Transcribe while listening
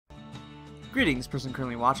Greetings, person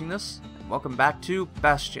currently watching this. Welcome back to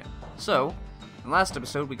Bastion. So, in the last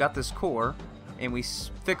episode, we got this core, and we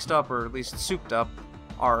fixed up, or at least souped up,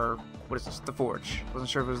 our, what is this, the forge. Wasn't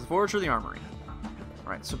sure if it was the forge or the armory.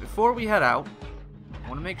 Alright, so before we head out, I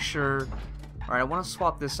want to make sure, alright, I want to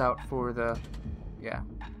swap this out for the, yeah,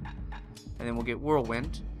 and then we'll get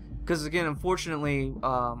Whirlwind. Because again, unfortunately,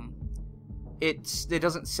 it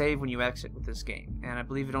doesn't save when you exit with this game, and I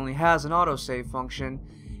believe it only has an autosave function,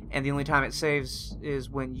 and the only time it saves is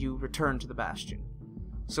when you return to the Bastion.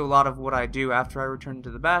 So a lot of what I do after I return to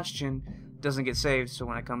the Bastion doesn't get saved, so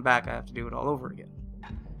when I come back I have to do it all over again.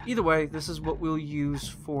 Either way, this is what we'll use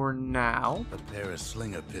for now. A pair of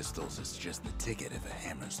slinger pistols is just the ticket if a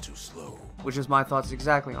hammer's too slow. Which is my thoughts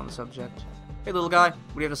exactly on the subject. Hey little guy,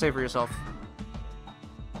 what do you have to say for yourself?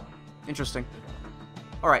 Interesting.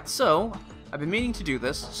 Alright, so, I've been meaning to do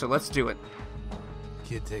this, so let's do it.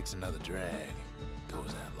 Kid takes another drag. Goes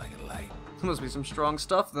out like a light. Must be some strong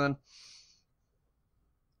stuff, then.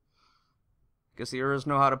 Guess the Uras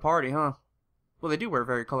know how to party, huh? Well, they do wear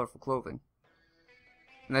very colorful clothing.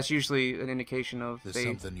 And that's usually an indication of There's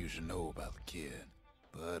something you should know about the kid,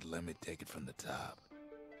 but let me take it from the top.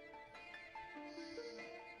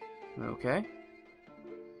 Okay.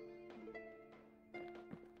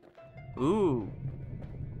 Ooh.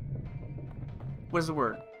 What is the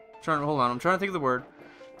word? Hold on, I'm trying to think of the word.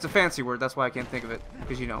 It's a fancy word, that's why I can't think of it.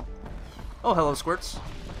 Because you know. Oh, hello, squirts.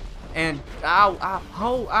 And, ow, ow,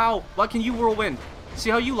 oh, ow. Why can you whirlwind? See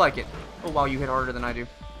how you like it. Oh, wow, you hit harder than I do.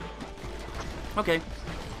 Okay.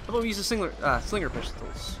 How about we use the slinger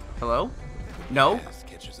pistols? Hello? No? Yes,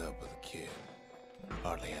 catches up with a kid.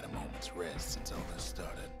 Hardly had a moment's rest since all this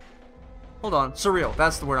started. Hold on. Surreal.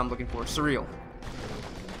 That's the word I'm looking for. Surreal.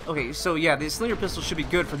 Okay, so yeah, the slinger pistols should be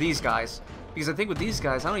good for these guys. Because I think with these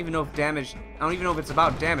guys, I don't even know if it's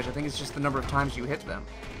about damage. I think it's just the number of times you hit them.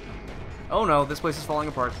 Oh no, this place is falling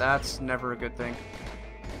apart. That's never a good thing.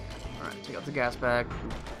 Alright, take out the gas bag.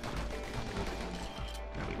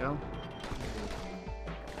 There we go.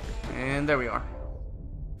 And there we are.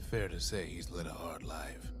 Fair to say he's led a hard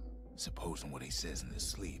life. Supposing what he says in his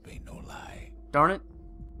sleep ain't no lie. Darn it.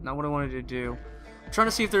 Not what I wanted to do. I'm trying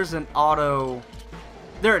to see if there's an auto...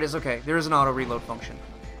 There it is, okay. There is an auto reload function.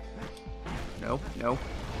 No, no.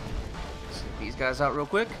 Let's get these guys out real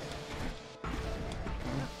quick.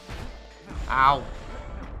 Ow.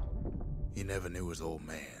 He never knew his old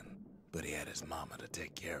man, but he had his mama to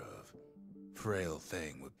take care of. Frail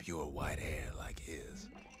thing with pure white hair like his.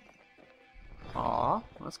 Aw,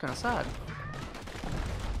 that's kind of sad.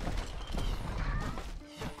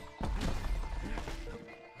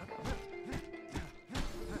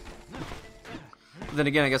 But then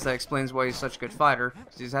again, I guess that explains why he's such a good fighter,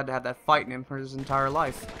 because he's had to have that fight in him for his entire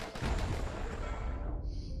life.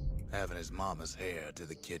 Having his mama's hair did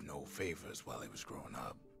the kid no favors while he was growing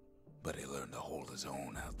up, but he learned to hold his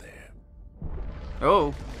own out there.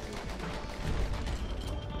 Oh.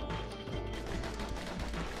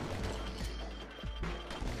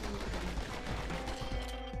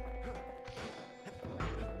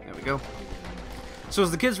 There we go. So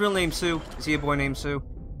is the kid's real name Sue? Is he a boy named Sue?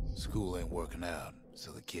 School ain't working out,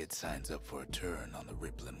 so the kid signs up for a turn on the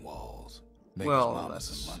rippling walls. Make Well, his mama that's...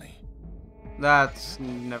 some money. That's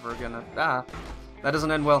never gonna... Ah. That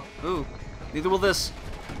doesn't end well. Ooh. Neither will this.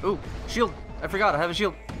 Ooh. Shield. I forgot. I have a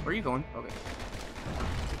shield. Where are you going? Okay.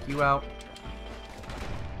 Take you out.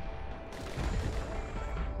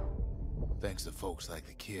 Thanks to folks like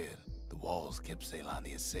the kid, the walls kept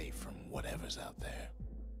Ceylondia safe from whatever's out there.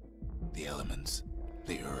 The elements,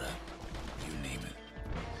 the Ura, you name it.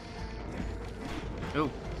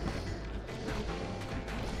 Ooh.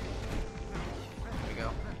 There we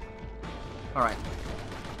go. Alright.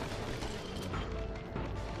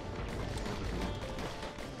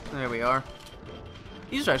 There we are.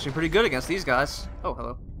 These are actually pretty good against these guys. Oh,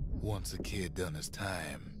 hello. Once the kid done his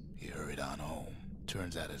time, he hurried on home.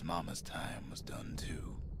 Turns out his mama's time was done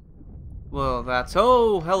too. Well, that's...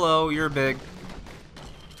 Oh, hello, you're big.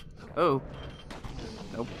 Oh.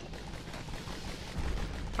 Nope.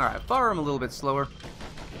 Alright, fire him a little bit slower.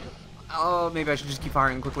 Oh, maybe I should just keep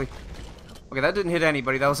firing quickly. Okay, that didn't hit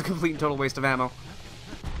anybody. That was a complete and total waste of ammo.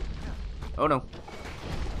 Oh no.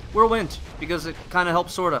 Whirlwind, because it kind of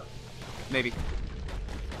helps, sorta. Maybe.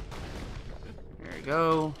 There you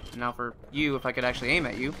go. And now for you, if I could actually aim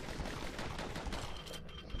at you.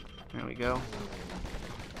 There we go.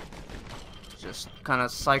 Just kind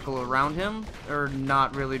of cycle around him. Or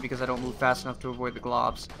not really, because I don't move fast enough to avoid the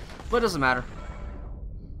globs. But it doesn't matter.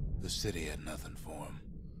 The city had nothing for him.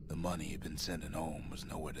 The money he'd been sending home was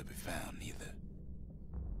nowhere to be found either.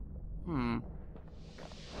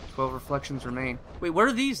 12 reflections remain. Wait, what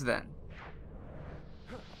are these then?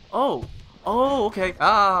 Oh! Oh, okay.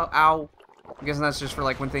 Ah, ow. I'm guessing that's just for,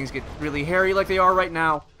 like, when things get really hairy like they are right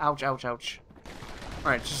now. Ouch, ouch, ouch.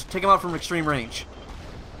 Alright, just take him out from extreme range.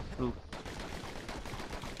 Ooh.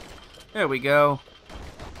 There we go.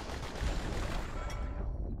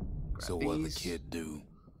 So what'll the kid do?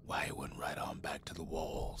 Why he went right on back to the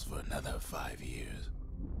walls for another 5 years?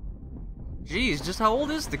 Jeez, just how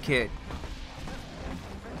old is the kid?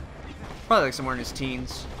 Probably like somewhere in his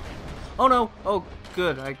teens. Oh no! Oh,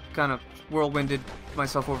 good. I kind of whirlwinded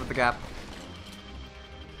myself over the gap.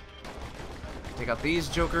 Take out these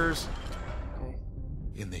jokers. Okay.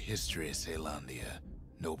 In the history of Caelondia,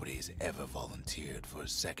 nobody's ever volunteered for a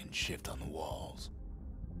second shift on the walls.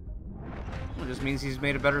 It just means he's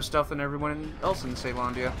made of better stuff than everyone else in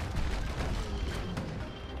Caelondia.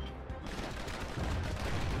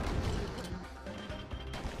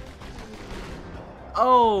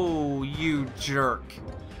 Oh, you jerk.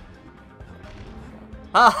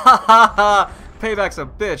 Ha ha ha ha! Payback's a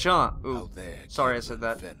bitch, huh? Ooh, Out there, sorry I said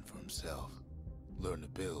that. fend for himself. Learn to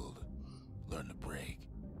build. Learn to break.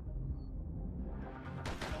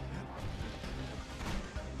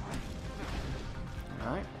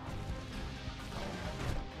 Alright.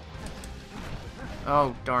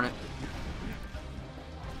 Oh, darn it.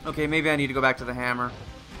 Okay, maybe I need to go back to the hammer.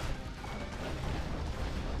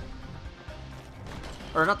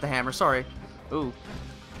 Or not the hammer, sorry. Ooh.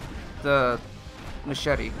 The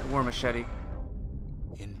machete, the war machete.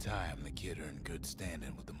 In time, the kid earned good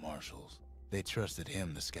standing with the marshals. They trusted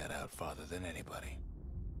him to scout out farther than anybody.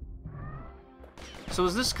 So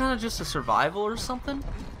is this kind of just a survival or something?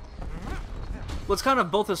 Well, it's kind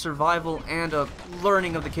of both a survival and a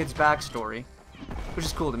learning of the kid's backstory, which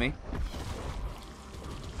is cool to me.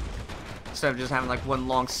 Instead of just having like one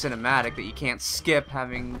long cinematic that you can't skip,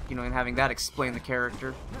 having, you know, and having that explain the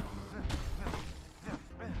character.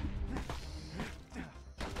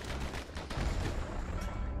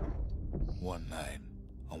 One night,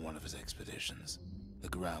 on one of his expeditions, the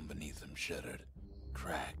ground beneath him shuddered,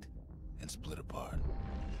 cracked, and split apart.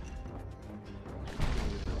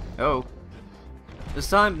 Oh. This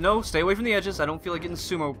time, no, stay away from the edges. I don't feel like getting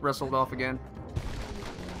sumo wrestled off again.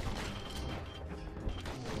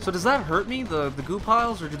 So does that hurt me, the goo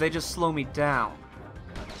piles, or do they just slow me down?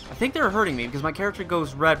 I think they're hurting me because my character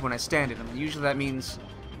goes red when I stand in them. Usually that means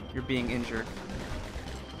you're being injured.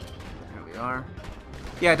 There we are.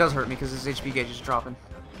 Yeah, it does hurt me because his HP gauge is dropping.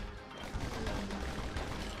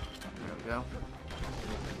 There we go.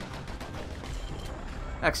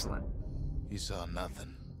 Excellent. He saw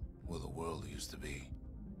nothing where the world used to be.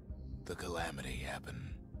 The calamity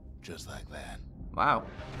happened just like that. Wow.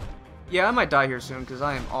 Yeah, I might die here soon because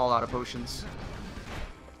I am all out of potions.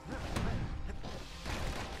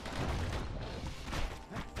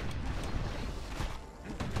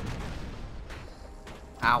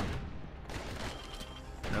 Ow.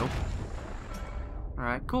 Nope.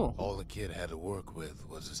 Alright, cool. All the kid had to work with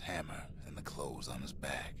was his hammer and the clothes on his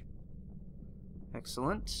back.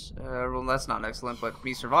 Excellent. Well, that's not excellent, but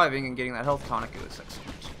me surviving and getting that health tonic is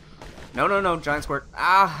excellent. No, no, no, giant squirt.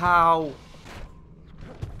 Ah, how?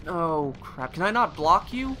 Oh, crap. Can I not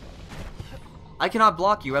block you? I cannot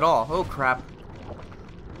block you at all. Oh, crap.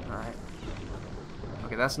 Alright.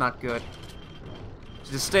 Okay, that's not good.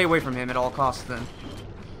 So just stay away from him at all costs, then.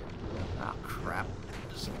 Ah, crap.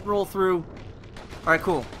 Just roll through. Alright,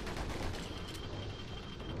 cool.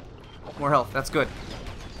 More health. That's good.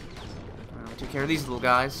 Alright, take care of these little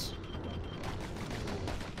guys.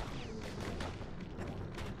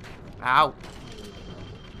 Ow.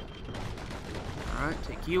 Alright,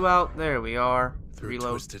 take you out. There we are. Through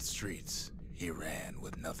Reload. twisted streets, he ran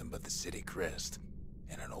with nothing but the city crest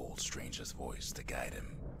and an old stranger's voice to guide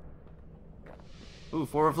him. Ooh,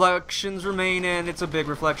 4 reflections remain, and it's a big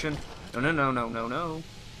reflection. No, no, no, no, no, no.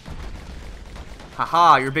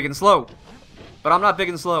 Haha, you're big and slow. But I'm not big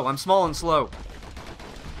and slow. I'm small and slow.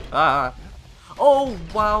 Ah. Oh,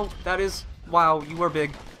 wow. That is... Wow, you are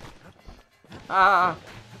big. Ah.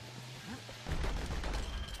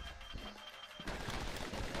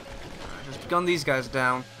 Just gun these guys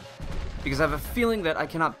down. Because I have a feeling that I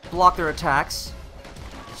cannot block their attacks.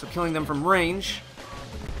 So killing them from range...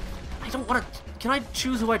 I don't want to... Can I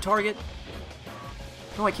choose who I target?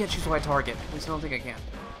 No, I can't choose who I target. At least I don't think I can.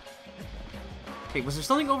 Okay, was there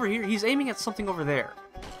something over here? He's aiming at something over there.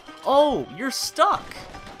 Oh, you're stuck!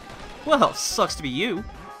 Well, sucks to be you.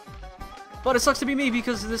 But it sucks to be me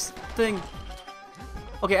because this thing...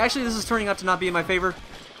 Okay, actually this is turning out to not be in my favor.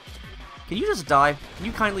 Can you just die? Can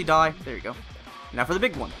you kindly die? There you go. Now for the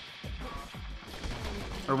big one.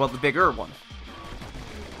 Or, well, the bigger one.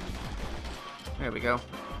 There we go.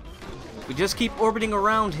 We just keep orbiting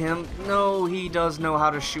around him. No, he does know how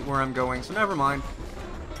to shoot where I'm going, so never mind.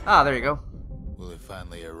 Ah, there you go. Will have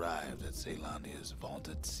finally arrived at Ceylandia's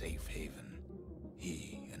vaunted safe haven.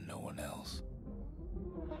 He and no one else.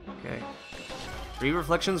 Okay. 3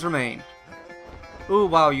 reflections remain. Ooh,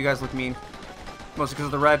 wow, you guys look mean. Mostly because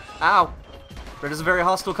of the red. Ow! Red is a very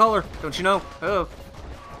hostile color, don't you know? Oh.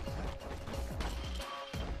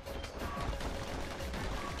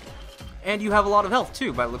 And you have a lot of health,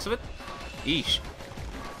 too, by the looks of it. Eesh.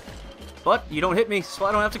 But you don't hit me, so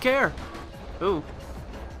I don't have to care. Ooh.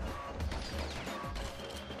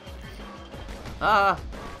 Ah.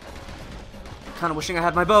 Kinda wishing I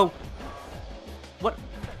had my bow. What?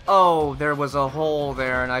 Oh, there was a hole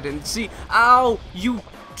there and I didn't see. Ow! You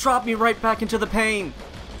dropped me right back into the pain.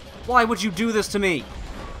 Why would you do this to me?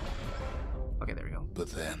 Okay, there we go. But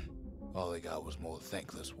then, all they got was more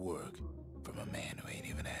thankless work from a man who ain't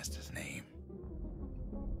even asked his name.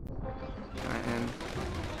 Alright, and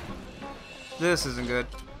this isn't good.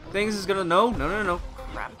 Things is gonna no.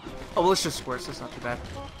 Crap. Oh, well, it's just squirts. That's not too bad.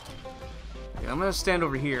 Okay, I'm gonna stand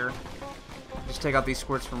over here. Just take out these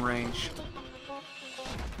squirts from range.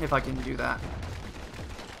 If I can do that.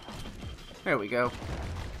 There we go.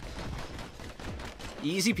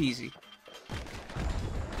 Easy peasy.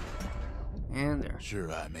 And there.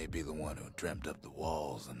 Sure, I may be the one who dreamt up the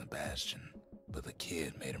walls and the Bastion, but the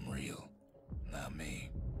kid made them real, not me.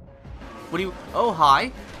 What do you... Oh,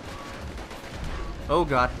 hi. Oh,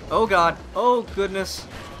 God. Oh, God. Oh, goodness.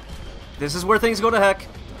 This is where things go to heck.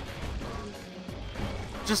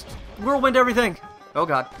 Just whirlwind everything. Oh,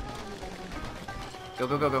 God. Go,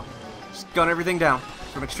 go, go, go. Just gun everything down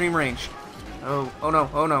from extreme range. Oh, oh no,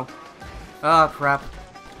 oh no. Ah, crap.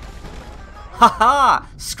 Haha!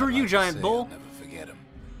 Screw you, giant bull. I'll never forget him,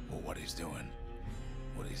 or what he's doing,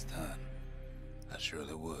 what he's done. I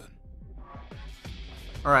surely would.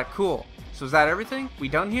 Alright, cool. So is that everything? We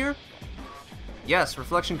done here? Yes,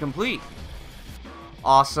 reflection complete.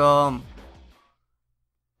 Awesome.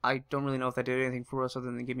 I don't really know if that did anything for us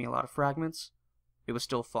other than give me a lot of fragments. It was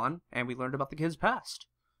still fun, and we learned about the kid's past.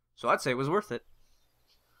 So I'd say it was worth it.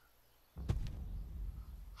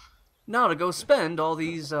 Now to go spend all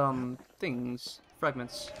these, things.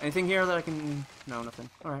 Fragments. Anything here that I can... No, nothing.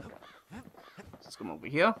 Alright. Let's come over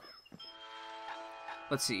here.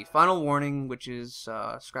 Let's see. Final warning, which is,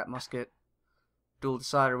 scrap musket. Dual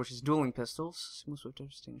decider, which is dueling pistols. Smooth, swift,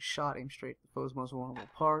 interesting shot. Aim straight at the foe's most vulnerable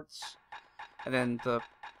parts. And then the...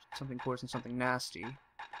 something coarse and something nasty.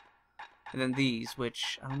 And then these,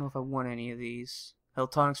 which... I don't know if I want any of these.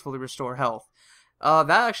 Health tonics fully restore health. That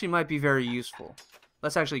actually might be very useful.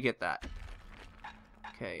 Let's actually get that.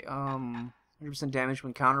 Okay, 100% damage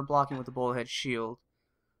when counter-blocking with the bullet-head shield.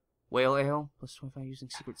 Whale ale, plus 25 using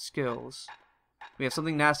secret skills. We have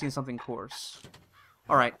something nasty and something coarse.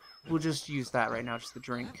 Alright, we'll just use that right now, just the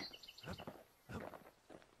drink.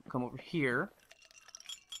 Come over here.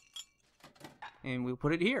 And we'll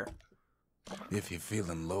put it here. If you're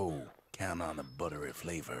feeling low, count on the buttery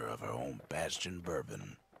flavor of our own Bastion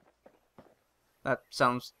bourbon. That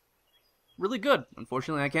sounds really good.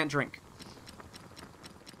 Unfortunately, I can't drink.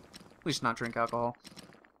 At least not drink alcohol.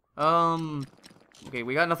 Okay,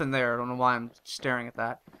 we got nothing there. I don't know why I'm staring at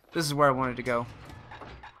that. This is where I wanted to go.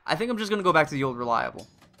 I think I'm just gonna go back to the old reliable.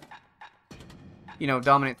 You know,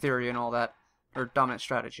 dominant theory and all that. Or dominant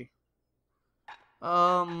strategy.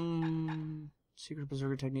 Secret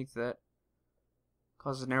berserker technique that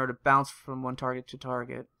causes an arrow to bounce from one target to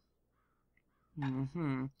target.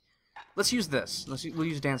 Let's use this. We'll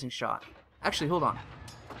use dancing shot. Actually, hold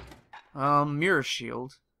on. Mirror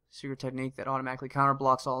shield. Secret technique that automatically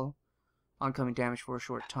counterblocks all oncoming damage for a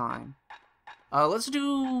short time. Let's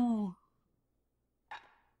do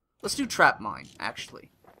trap mine,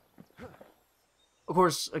 actually. Of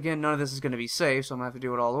course, again, none of this is going to be safe, so I'm going to have to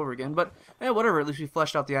do it all over again, but whatever, at least we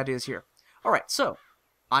fleshed out the ideas here. Alright, so,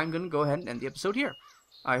 I'm going to go ahead and end the episode here.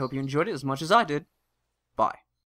 I hope you enjoyed it as much as I did. Bye.